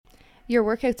Your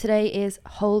workout today is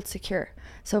hold secure.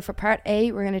 So for part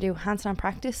A, we're going to do handstand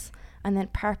practice, and then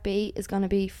part B is going to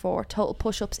be for total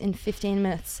push-ups in 15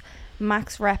 minutes.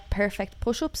 Max rep perfect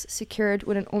push-ups secured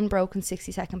with an unbroken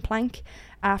 60-second plank.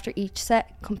 After each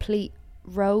set, complete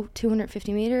row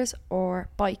 250 meters or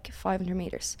bike 500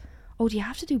 meters. Oh, do you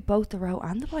have to do both the row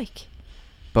and the bike?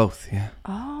 Both, yeah.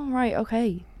 Oh, right,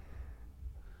 okay.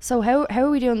 So how are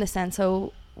we doing this then?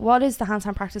 So what is the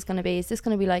handstand practice going to be? Is this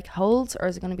going to be like holds, or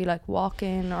is it going to be like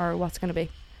walking, or what's it going to be?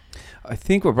 I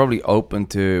think we're probably open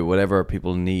to whatever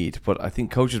people need, but I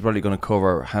think coach is probably going to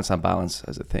cover handstand balance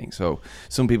as a thing. So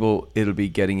some people, it'll be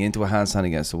getting into a handstand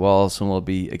against the wall. Some will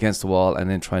be against the wall and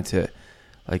then trying to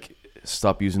like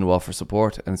stop using the wall for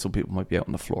support. And some people might be out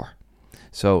on the floor.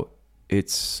 So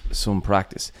it's some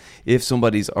practice. If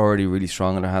somebody's already really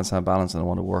strong in their handstand balance and they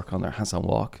want to work on their handstand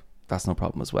walk, that's no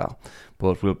problem as well.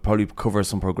 But we'll probably cover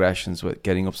some progressions with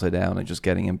getting upside down and just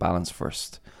getting in balance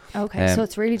first. Okay, so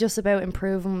it's really just about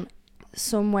improving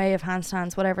some way of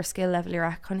handstands, whatever skill level you're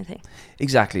at, kind of thing.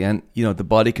 Exactly. And you know, the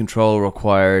body control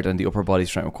required and the upper body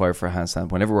strength required for a handstand,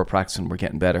 whenever we're practicing, we're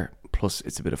getting better. Plus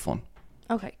it's a bit of fun.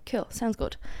 Okay, cool, sounds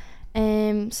good.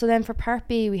 So then for part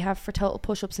B, we have for total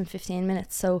push-ups in 15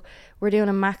 minutes. So we're doing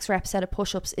a max rep set of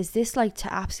push-ups. Is this like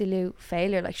to absolute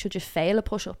failure? Like, should you fail a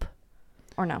push-up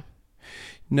or no?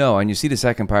 No, and you see the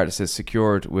second part, it says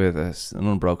secured with an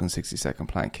unbroken 60-second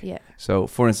plank. Yeah. So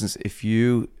for instance, if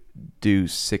you do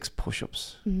 6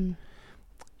 push-ups,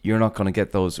 you're not going to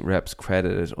get those reps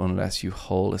credited unless you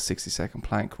hold a 60-second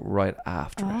plank right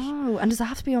after it. Oh, and does it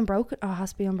have to be unbroken? Oh, it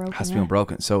has to be unbroken. It has to be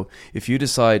unbroken. So if you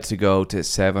decide to go to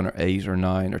 7 or 8 or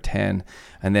 9 or 10,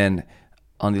 and then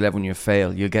on the 11 you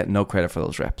fail, you'll get no credit for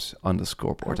those reps on the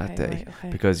scoreboard that day,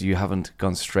 because you haven't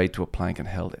gone straight to a plank and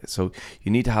held it. So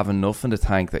you need to have enough in the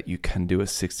tank that you can do a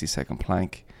 60-second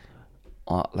plank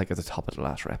like at the top of the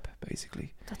last rep,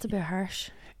 basically. That's a bit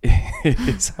harsh.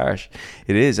 It's harsh.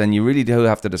 It is. And you really do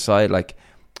have to decide, like,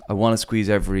 I want to squeeze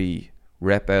every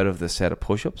rep out of the set of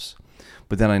push-ups,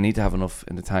 but then I need to have enough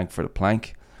in the tank for the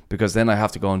plank, because then I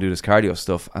have to go and do this cardio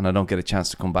stuff and I don't get a chance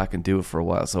to come back and do it for a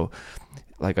while. So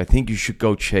like, I think you should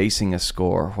go chasing a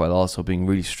score while also being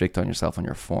really strict on yourself and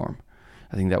your form.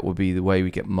 I think that would be the way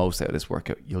we get most out of this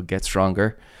workout. You'll get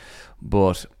stronger,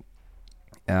 but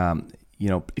you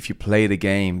know, if you play the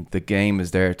game is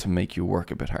there to make you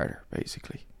work a bit harder,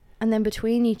 basically. And then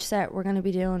between each set, we're going to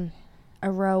be doing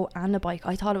a row and a bike.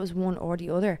 I thought it was one or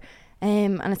the other.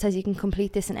 And it says you can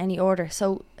complete this in any order.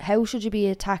 So how should you be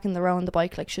attacking the row and the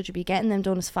bike? Like, should you be getting them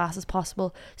done as fast as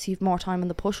possible so you've more time on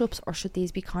the push-ups, or should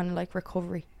these be kind of like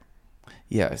recovery?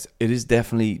 Yes, it is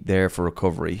definitely there for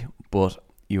recovery, but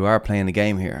you are playing the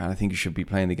game here, and I think you should be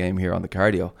playing the game here on the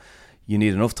cardio. You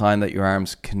need enough time that your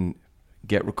arms can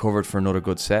get recovered for another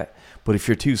good set. But if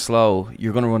you're too slow,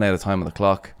 you're going to run out of time on the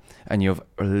clock, and you have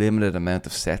a limited amount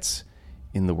of sets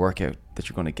in the workout that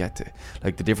you're going to get to.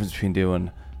 Like, the difference between doing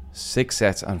 6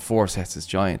 sets and 4 sets is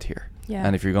giant here. Yeah.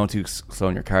 And if you're going too slow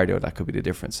in your cardio, that could be the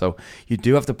difference. So you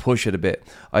do have to push it a bit.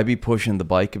 I'd be pushing the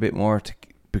bike a bit more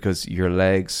because your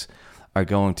legs are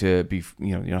going to be,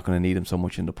 you know, you're not going to need them so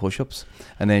much in the push-ups.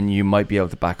 And then you might be able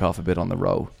to back off a bit on the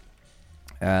row.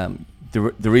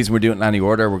 The reason we're doing it in any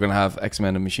order, we're going to have X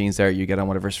amount of machines there. You get on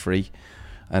whatever's free,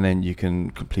 and then you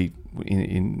can complete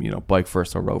in you know, bike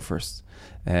first or row first.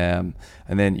 And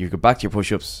then you go back to your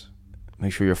push-ups,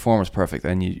 make sure your form is perfect,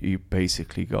 and you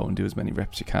basically go and do as many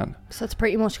reps you can. So it's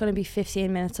pretty much going to be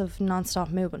 15 minutes of non-stop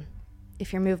moving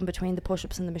if you're moving between the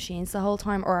push-ups and the machines the whole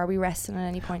time, or are we resting at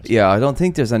any point? Yeah, I don't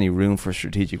think there's any room for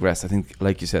strategic rest. I think,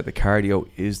 like you said, the cardio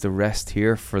is the rest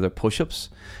here for the push-ups,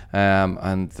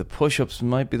 and the push-ups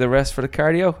might be the rest for the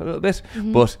cardio a little bit.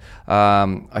 But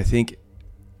I think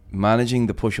managing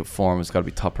the push-up form has got to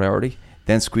be top priority.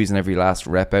 Then squeezing every last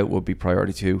rep out would be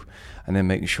priority 2, and then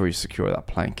making sure you secure that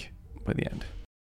plank by the end.